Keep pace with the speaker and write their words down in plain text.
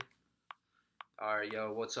All right,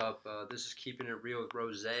 yo, what's up? This is Keeping It Real with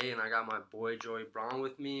Rose, and I got my boy Joey Braun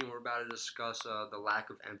with me, and we're about to discuss the lack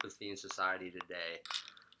of empathy in society today.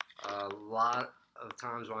 A lot of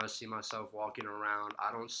times when I see myself walking around,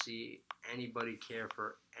 I don't see anybody care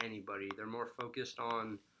for anybody. They're more focused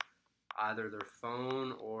on either their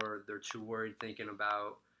phone or they're too worried thinking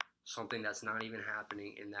about something that's not even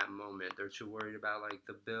happening in that moment. They're too worried about like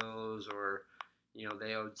the bills or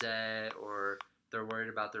they owe debt or they're worried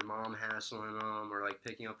about their mom hassling them or like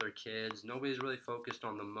picking up their kids. Nobody's really focused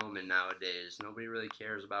on the moment nowadays. Nobody really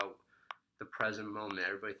cares about the present moment.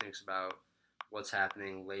 Everybody thinks about what's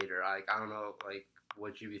happening later. Like I don't know, like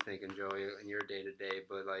what you be thinking, Joey, in your day to day,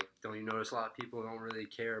 but like, don't you notice a lot of people don't really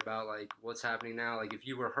care about like what's happening now? Like if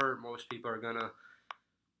you were hurt, most people are gonna,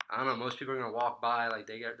 I don't know, most people are gonna walk by like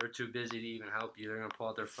they're too busy to even help you. They're gonna pull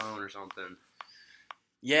out their phone or something.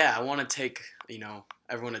 Yeah, I want to take,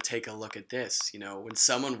 everyone to take a look at this. When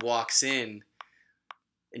someone walks in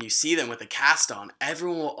and you see them with a cast on,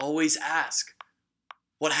 everyone will always ask,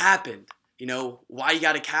 what happened? Why you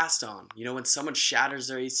got a cast on? When someone shatters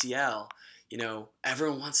their ACL,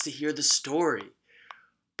 everyone wants to hear the story.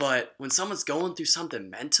 But when someone's going through something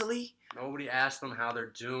mentally, Nobody asks them how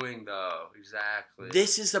they're doing though. Exactly.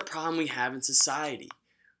 this is the problem we have in society.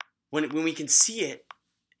 When we can see it,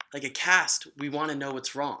 like a cast, we want to know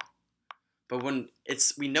what's wrong. But when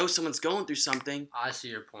we know someone's going through something, I see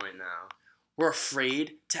your point now. we're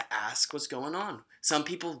afraid to ask what's going on. Some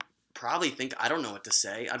people probably think I don't know what to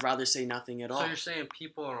say. I'd rather say nothing at all. So you're saying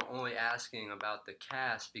people are only asking about the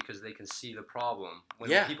cast because they can see the problem. When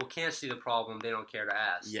Yeah. people can't see the problem, they don't care to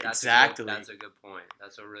ask. Yeah, That's exactly. That's a good point.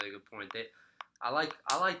 That's a really good point. I like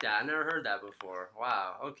that. I never heard that before.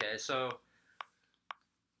 Wow. Okay. So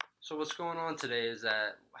what's going on today is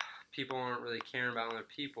that people aren't really caring about other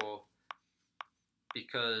people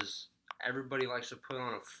because everybody likes to put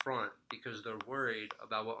on a front because they're worried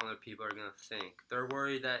about what other people are going to think. They're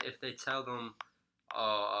worried that if they tell them,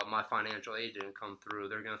 my financial aid didn't come through,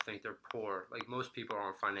 they're going to think they're poor. Like, most people are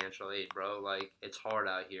on financial aid, bro. Like, it's hard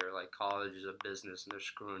out here. Like, college is a business and they're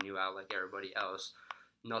screwing you out like everybody else.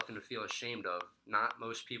 Nothing to feel ashamed of. Not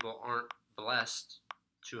most people aren't blessed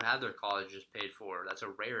to have their colleges paid for. That's a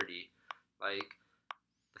rarity. Like,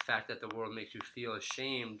 the fact that the world makes you feel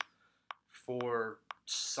ashamed for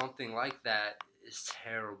something like that is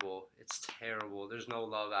terrible. It's terrible. There's no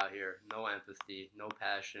love out here, no empathy, no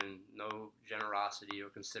passion, no generosity or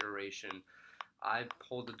consideration. I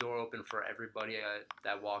hold the door open for everybody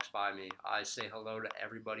that walks by me. I say hello to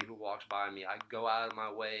everybody who walks by me. I go out of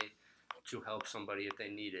my way to help somebody if they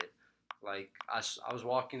need it. Like, I was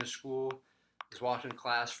walking to school, I was walking to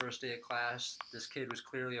class, first day of class. This kid was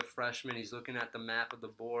clearly a freshman. He's looking at the map of the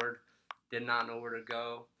board, did not know where to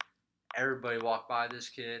go. Everybody walked by this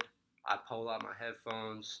kid. I pulled out my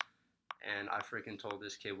headphones and I freaking told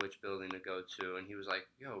this kid which building to go to, and he was like,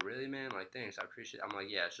 "Yo, really, man? Like, thanks, I appreciate it." I'm like,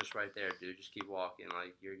 "Yeah, it's just right there, dude. Just keep walking.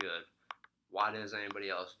 Like, you're good." Why doesn't anybody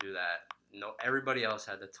else do that? No, everybody else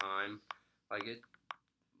had the time. Like, it.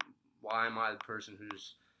 Why am I the person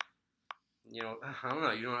who's, I don't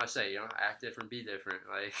know. You know what I say? Act different, be different.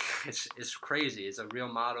 Like, it's crazy. It's a real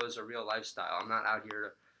motto. It's a real lifestyle. I'm not out here to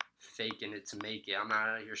faking it to make it. I'm not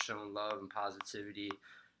out here showing love and positivity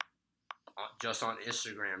just on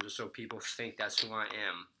Instagram, just so people think that's who I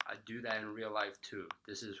am. I do that in real life too.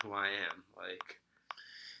 This is who I am. Like,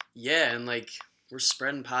 Yeah, and like we're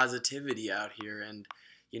spreading positivity out here, and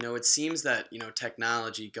it seems that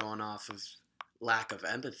technology going off of lack of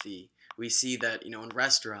empathy. We see that in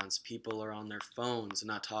restaurants, people are on their phones and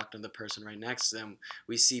not talking to the person right next to them.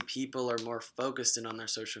 We see people are more focused in on their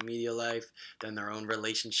social media life than their own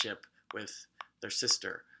relationship with their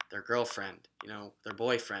sister, their girlfriend, their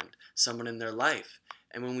boyfriend, someone in their life.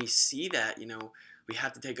 And when we see that, we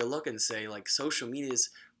have to take a look and say, like, social media is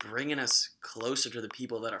bringing us closer to the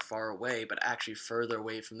people that are far away, but actually further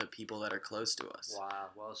away from the people that are close to us. wow,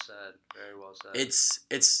 well said, very well said.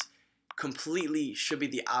 It's completely should be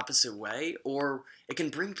the opposite way, or it can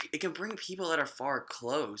bring people that are far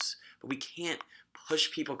close, but we can't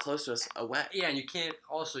push people close to us away. Yeah, and you can't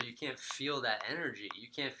feel that energy. You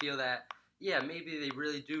can't feel that. Yeah, maybe they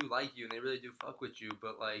really do like you and they really do fuck with you,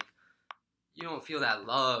 but like, you don't feel that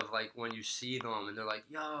love like when you see them and they're like,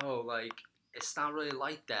 "Yo, like." It's not really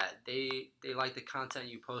like that. They like the content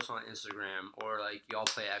you post on Instagram or like y'all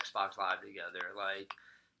play Xbox Live together. Like,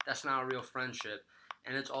 that's not a real friendship,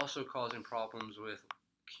 and it's also causing problems with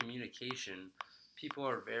communication. People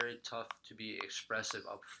are very tough to be expressive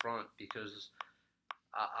up front because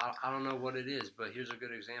I don't know what it is, but here's a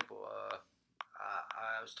good example.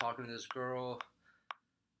 I was talking to this girl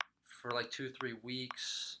for like 2 3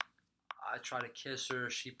 weeks. I tried to kiss her.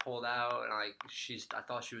 She pulled out, and I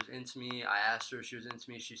thought she was into me. I asked her if she was into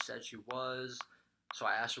me. She said she was. So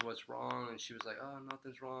I asked her what's wrong, and she was like, "Oh,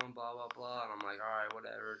 nothing's wrong." Blah blah blah. And I'm like, "All right,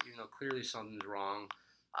 whatever. Clearly something's wrong."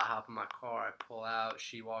 I hop in my car. I pull out.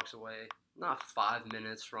 She walks away. Not 5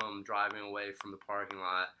 minutes from driving away from the parking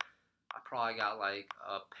lot, I probably got like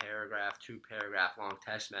a paragraph, 2 paragraph long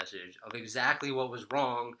text message of exactly what was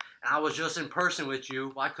wrong. And I was just in person with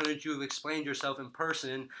you. Why couldn't you have explained yourself in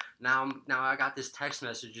person? Now I got this text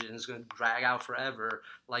message and it's gonna drag out forever.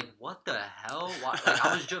 Like what the hell? Why? Like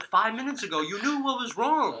I was just 5 minutes ago. You knew what was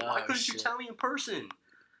wrong. Why couldn't you tell me in person?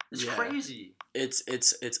 It's crazy.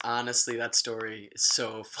 It's honestly, that story is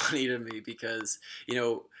so funny to me because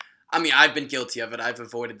I mean, I've been guilty of it. I've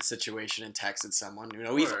avoided the situation and texted someone.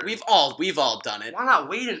 We've all done it. Why not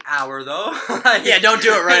wait an hour though? Yeah, don't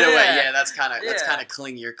do it right away. Yeah, that's kind of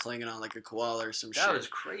clingy. You're clinging on like a koala or some shit. That was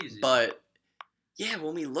crazy. But yeah,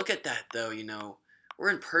 when we look at that though, we're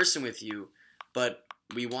in person with you, but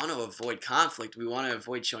we want to avoid conflict. We want to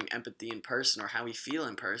avoid showing empathy in person or how we feel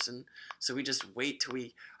in person. So we just wait till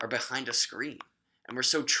we are behind a screen, and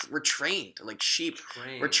we're trained like sheep.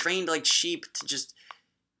 We're trained like sheep to just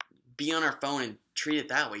be on our phone and treat it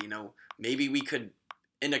that way. Maybe we could,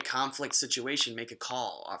 in a conflict situation, make a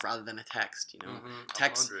call rather than a text.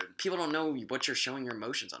 Text, people don't know what you're showing your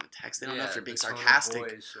emotions on a text. They don't know if you're being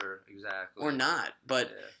sarcastic or not.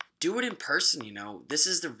 But do it in person. This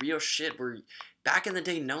is the real shit. Where back in the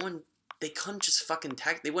day, they couldn't just fucking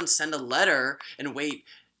text. They wouldn't send a letter and wait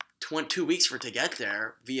 2 weeks for it to get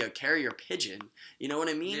there via carrier pigeon. You know what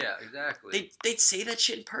I mean? Yeah, exactly. They'd say that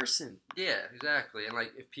shit in person. Yeah, exactly. And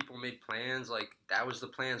like if people made plans, like that was the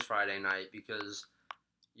plans Friday night because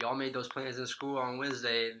y'all made those plans in school on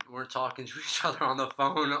Wednesday and weren't talking to each other on the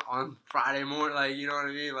phone on Friday morning. Like, you know what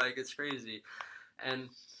I mean? Like it's crazy. And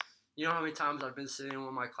you know how many times I've been sitting in one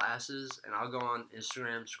of my classes and I'll go on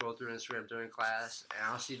Instagram, scroll through Instagram during class, and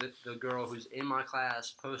I'll see the girl who's in my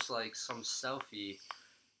class post like some selfie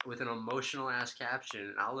with an emotional ass caption,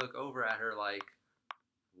 and I'll look over at her like,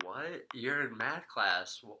 "What? You're in math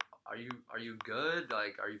class? Are you good?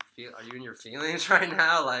 Like, are you in your feelings right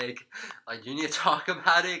now? Like you need to talk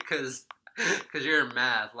about it, cause you're in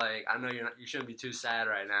math. Like, I know you shouldn't be too sad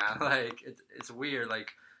right now. Like, it's weird. Like,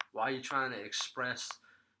 why are you trying to express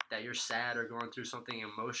that you're sad or going through something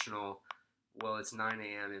emotional? Well, it's 9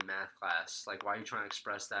 a.m. in math class. Like, why are you trying to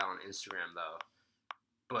express that on Instagram though?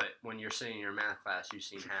 But when you're sitting in your math class, you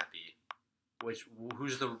seem happy. What's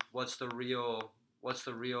the real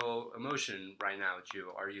emotion right now with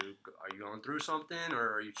you? Are you going through something,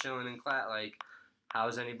 or are you chilling in class? Like, how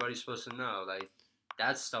is anybody supposed to know? Like,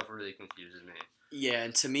 that stuff really confuses me. Yeah,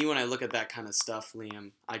 and to me, when I look at that kind of stuff,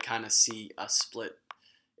 Liam, I kind of see a split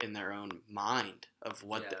in their own mind of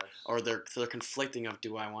what, or they're conflicting of,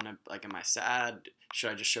 do I want to, like, am I sad?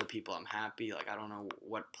 Should I just show people I'm happy? Like, I don't know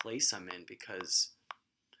what place I'm in because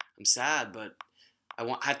I'm sad, but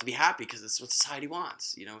I have to be happy because it's what society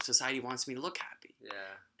wants. Society wants me to look happy.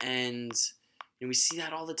 Yeah. And we see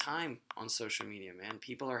that all the time on social media, man.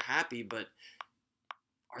 People are happy, but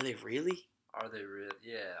are they really? Are they really?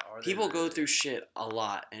 Yeah. People go through shit a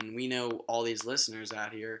lot, and we know all these listeners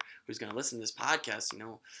out here who's going to listen to this podcast,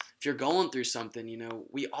 if you're going through something,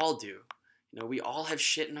 we all do. We all have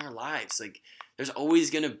shit in our lives. Like, there's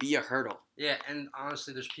always going to be a hurdle. Yeah, and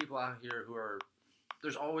honestly, there's people out here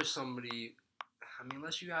there's always somebody, I mean,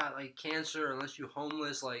 unless you got, like, cancer, unless you're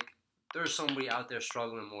homeless, like, there's somebody out there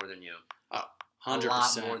struggling more than you. 100%. A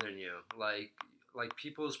lot more than you. Like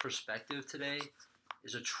people's perspective today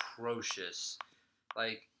is atrocious.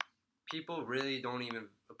 Like, people really don't even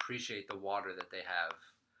appreciate the water that they have.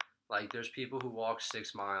 Like, there's people who walk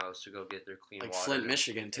 6 miles to go get their clean water. Like Flint,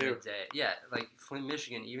 Michigan, too. Yeah, like Flint,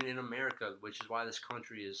 Michigan, even in America, which is why this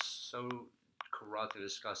country is so corrupt and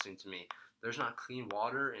disgusting to me. There's not clean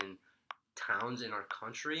water in towns in our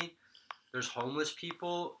country. There's homeless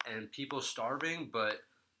people and people starving, but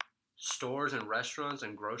stores and restaurants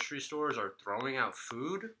and grocery stores are throwing out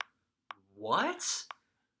food? What?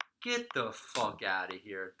 Get the fuck out of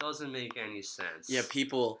here. It doesn't make any sense. Yeah,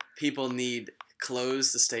 people need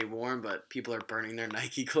clothes to stay warm, but people are burning their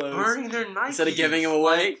Nike clothes. Burning their Nikes. Instead of giving them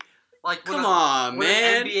away. Like come on, man.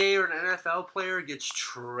 When an NBA or an NFL player gets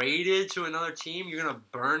traded to another team, you're going to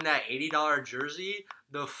burn that $80 jersey?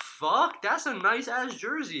 The fuck? That's a nice-ass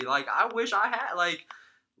jersey. Like, I wish I had, like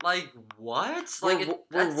what?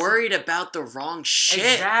 We're worried about the wrong shit.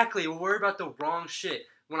 Exactly. We're worried about the wrong shit.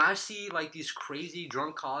 When I see, like, these crazy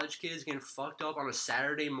drunk college kids getting fucked up on a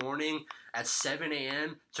Saturday morning at 7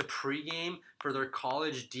 a.m. to pregame for their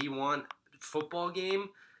college D1 football game,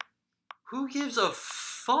 who gives a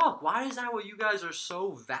fuck? Why is that what you guys are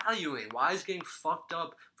so valuing? Why is getting fucked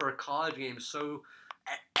up for a college game so...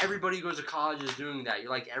 Everybody who goes to college is doing that. You're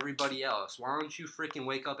like everybody else. Why don't you freaking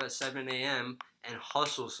wake up at 7 a.m. and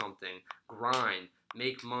hustle something, grind,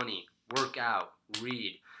 make money, work out,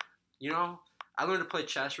 read? You know, I learned to play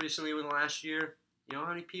chess recently within the last year. You know how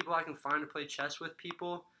many people I can find to play chess with?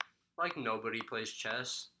 People? Like, nobody plays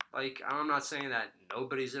chess. Like, I'm not saying that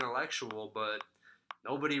nobody's intellectual, but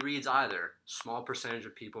nobody reads either. Small percentage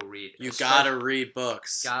of people read. You gotta read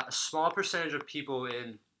books. Got a small percentage of people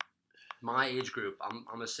in my age group, I'm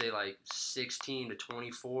going to say like 16 to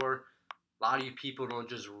 24. A lot of you people don't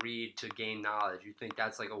just read to gain knowledge. You think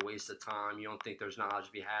that's like a waste of time. You don't think there's knowledge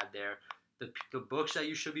to be had there. The books that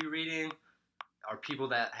you should be reading are people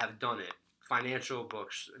that have done it. Financial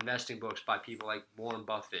books, investing books by people like Warren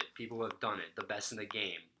Buffett, people who have done it, the best in the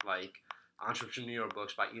game, like entrepreneur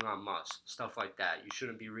books by Elon Musk, stuff like that. You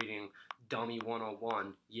shouldn't be reading Dummy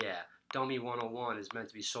 101. Yeah, Dummy 101 is meant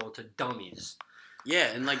to be sold to dummies.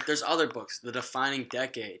 Yeah, and like there's other books, The Defining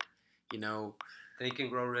Decade, you know. Think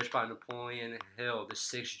and Grow Rich by Napoleon Hill, The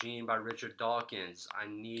Sixth Gene by Richard Dawkins. I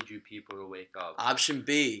need you people to wake up. Option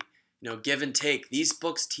B, you know, Give and Take. These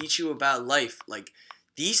books teach you about life. Like,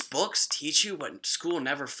 these books teach you what school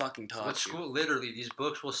never fucking taught you. What school, literally, these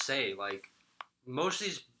books will say, like, most of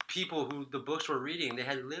these people who the books were reading, they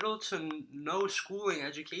had little to no schooling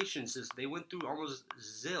education since they went through almost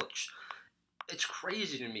zilch. It's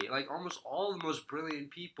crazy to me. Like, almost all the most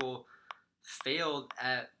brilliant people failed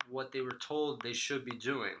at what they were told they should be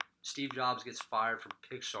doing. Steve Jobs gets fired from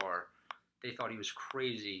Pixar. They thought he was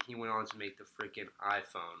crazy. He went on to make the freaking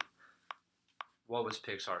iPhone. What was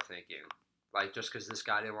Pixar thinking? Like, just because this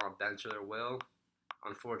guy didn't want to bend to their will?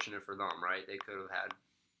 Unfortunate for them, right? They could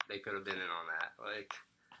have been in on that. Like,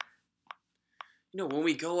 you know, when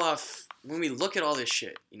we look at all this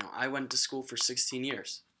shit, you know, I went to school for 16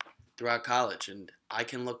 years throughout college, and I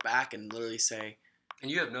can look back and literally say... And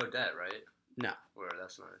you have no debt, right? No. Word,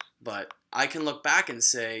 that's nice. But I can look back and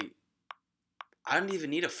say, I didn't even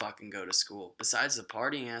need to fucking go to school, besides the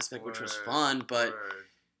partying aspect, which was fun, but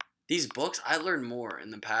these books, I learned more in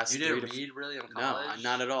the past You didn't read really in college? No,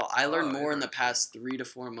 not at all. I learned more in the past 3 to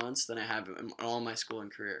 4 months than I have in all my schooling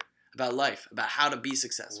career. About life, about how to be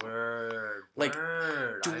successful. Like,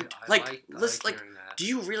 dude, do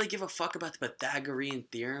you really give a fuck about the Pythagorean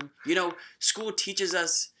theorem? You know, school teaches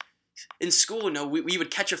us. In school, you know, we would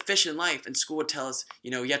catch a fish in life, and school would tell us, you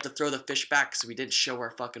know, you have to throw the fish back because we didn't show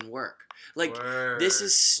our fucking work. Like, this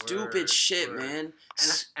is stupid shit, man.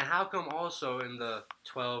 And how come also in the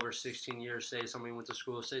 12 or 16 years, say somebody went to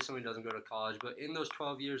school, say somebody doesn't go to college, but in those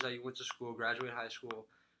 12 years that you went to school, graduated high school,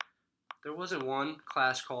 there wasn't one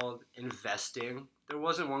class called investing. There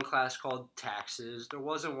wasn't one class called taxes. There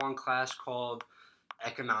wasn't one class called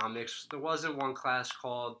economics. There wasn't one class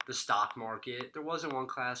called the stock market. There wasn't one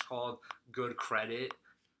class called good credit.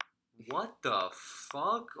 What the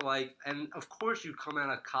fuck? Like, and of course you come out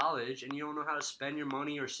of college and you don't know how to spend your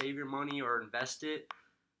money or save your money or invest it.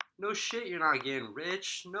 No shit, you're not getting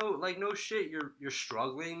rich. No shit, you're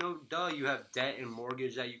struggling. No, duh, you have debt and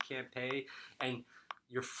mortgage that you can't pay, and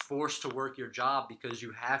you're forced to work your job because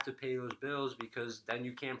you have to pay those bills because then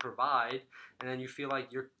you can't provide, and then you feel like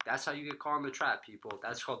that's how you get caught in the trap, people.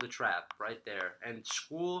 That's called the trap right there. And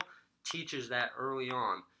school teaches that early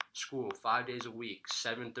on. School, 5 days a week,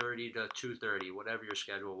 7:30 to 2:30, whatever your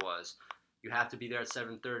schedule was. You have to be there at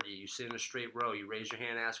 7:30. You sit in a straight row. You raise your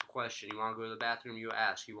hand, ask a question. You want to go to the bathroom? You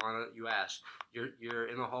ask. You ask. You're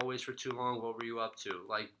in the hallways for too long. What were you up to?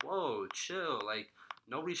 Like, whoa, chill. Like,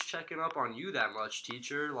 nobody's checking up on you that much,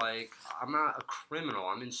 teacher. Like, I'm not a criminal.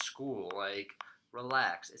 I'm in school. Like,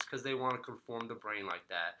 relax. It's because they want to conform the brain like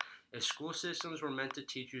that. If school systems were meant to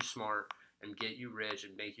teach you smart and get you rich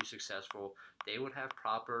and make you successful, they would have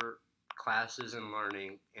proper classes and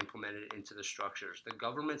learning implemented into the structures. The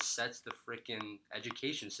government sets the freaking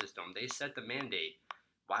education system. They set the mandate.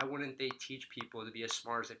 Why wouldn't they teach people to be as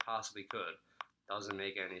smart as they possibly could? Doesn't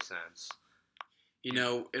make any sense. You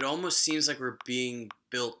know, it almost seems like we're being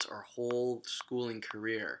built our whole schooling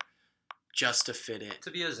career just to fit in.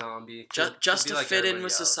 To be a zombie. Just to like fit in with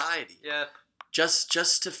else. Society. Yep.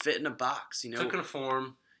 Just to fit in a box, you know. To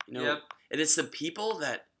conform. You know, yep. And it's the people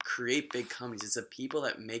that create big companies. It's the people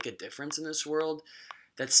that make a difference in this world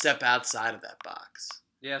that step outside of that box.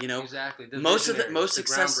 Yeah, you know, exactly. Most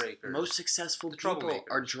successful people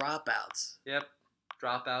are dropouts. Yep.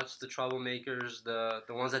 Dropouts, the troublemakers, the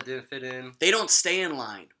ones that didn't fit in. They don't stay in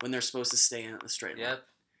line when they're supposed to stay in the straight line.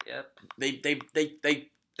 Yep.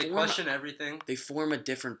 They question everything. They form a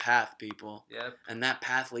different path, people. Yep. And that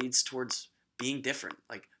path leads towards being different.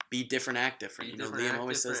 Like, be different, act different. Be You know, different, Liam act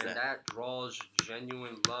always says different, that. and that draws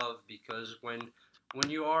genuine love because when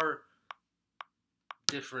you are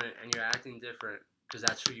different and you're acting different because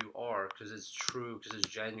that's who you are, because it's true, because it's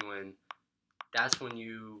genuine, that's when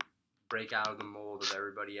you break out of the mold of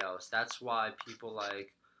everybody else. That's why people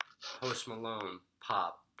like Post Malone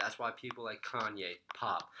pop. That's why people like Kanye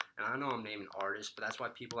pop. And I know I'm naming artists, but that's why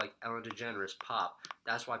people like Ellen DeGeneres pop.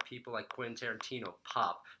 That's why people like Quentin Tarantino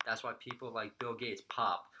pop. That's why people like Bill Gates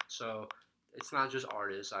pop. So it's not just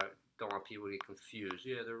artists. I don't want people to get confused.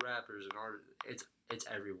 Yeah, they're rappers and artists. It's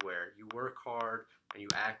everywhere. You work hard and you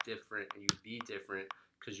act different and you be different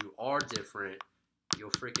because you are different. You'll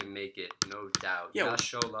freaking make it, no doubt. You Yeah, gotta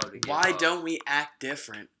show love to get why love. don't we act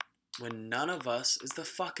different when none of us is the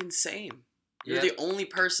fucking same? You're Yeah. the only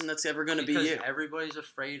person that's ever going to be Because you. everybody's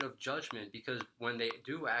afraid of judgment because when they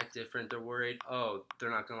do act different, they're worried, oh,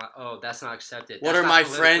 they're not gonna that's not accepted. What That's are not my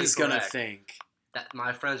politically friends going to correct. think? That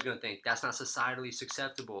my friend's gonna think that's not societally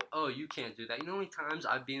acceptable. Oh, you can't do that. You know how many times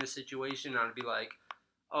I'd be in a situation and I'd be like,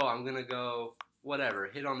 oh, I'm gonna go whatever,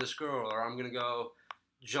 hit on this girl, or I'm gonna go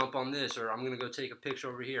jump on this, or I'm gonna go take a picture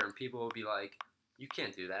over here, and people will be like, you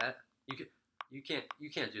can't do that. You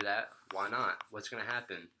can't do that. Why not? What's gonna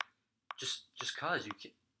happen? Just cause you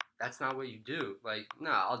can. That's not what you do. Like,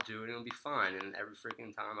 nah, I'll do it. It'll be fine. And every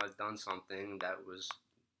freaking time I've done something that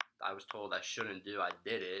I was told I shouldn't do, I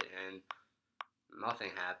did it, and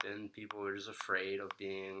nothing happened. People were just afraid of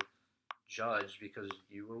being judged because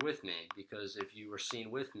you were with me. Because if you were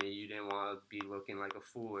seen with me, you didn't want to be looking like a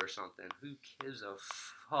fool or something. Who gives a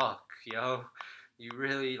fuck, yo? You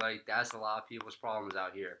really, like, that's a lot of people's problems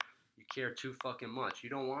out here. You care too fucking much. You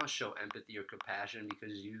don't want to show empathy or compassion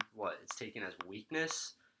because it's taken as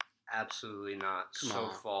weakness? Absolutely not. Come So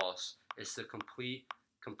on. false. It's the complete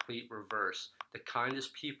reverse. The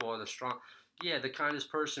kindest people are the strong. Yeah, the kindest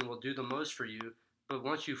person will do the most for you, but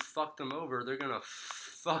once you fuck them over, they're gonna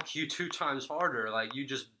fuck you 2 times harder. Like you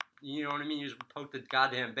know what I mean? You just poke the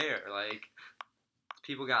goddamn bear. Like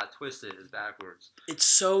people got it twisted. It's backwards. It's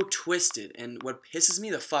so twisted. And what pisses me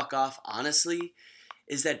the fuck off, honestly,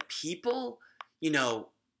 is that people, you know,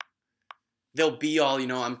 they'll be all, you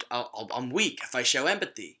know, I'm weak if I show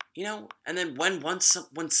empathy, you know, and then when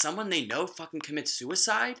someone they know fucking commits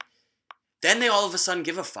suicide, then they all of a sudden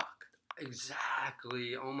give a fuck.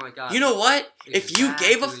 Exactly. Oh my god. You know what? If you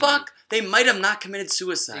gave a Exactly. fuck, they might have not committed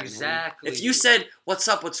suicide. Exactly. Man. If you said, "What's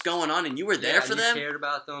up? What's going on?" and you were there for them, you cared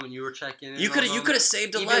about them, and you were checking in. You could have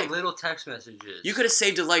saved a Even life. little text messages. You could have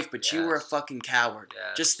saved a life, but you were a Yes. fucking coward.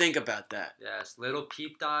 Yes. Just think about that. Yes, little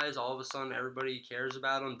Peep dies. All of a sudden, everybody cares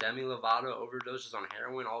about him. Demi Lovato overdoses on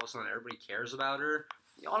heroin. All of a sudden, everybody cares about her.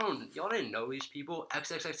 Y'all didn't know these people.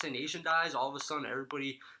 XXXTentacion dies. All of a sudden,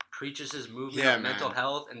 everybody preaches his movement of mental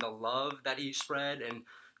health and the love that he spread. And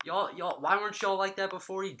y'all, why weren't y'all like that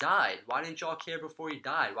before he died? Why didn't y'all care before he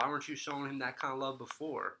died? Why weren't you showing him that kind of love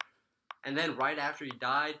before? And then right after he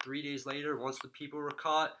died, 3 days later, once the people were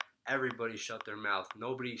caught, everybody shut their mouth.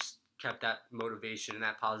 Nobody kept that motivation and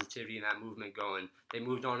that positivity and that movement going. They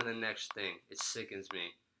moved on to the next thing. It sickens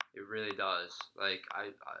me. It really does. Like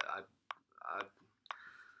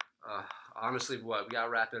honestly, we gotta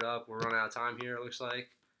wrap it up. We're running out of time here. It looks like.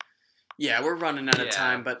 Yeah, we're running out of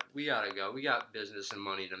time, but we gotta go. We got business and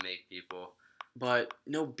money to make, people. But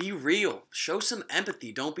no, be real. Show some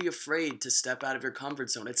empathy. Don't be afraid to step out of your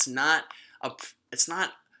comfort zone. It's not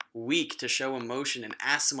weak to show emotion and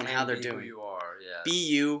ask someone how they're doing. Who you are, yeah. Be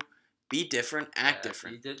you. Be different. Act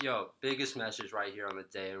different. Biggest message right here on the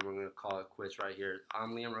day, and we're gonna call it quits right here.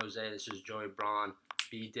 I'm Liam Rose. This is Joey Braun.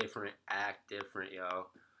 Be different. Act different, yo.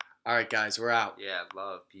 All right, guys, we're out. Yeah,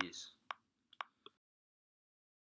 love, peace.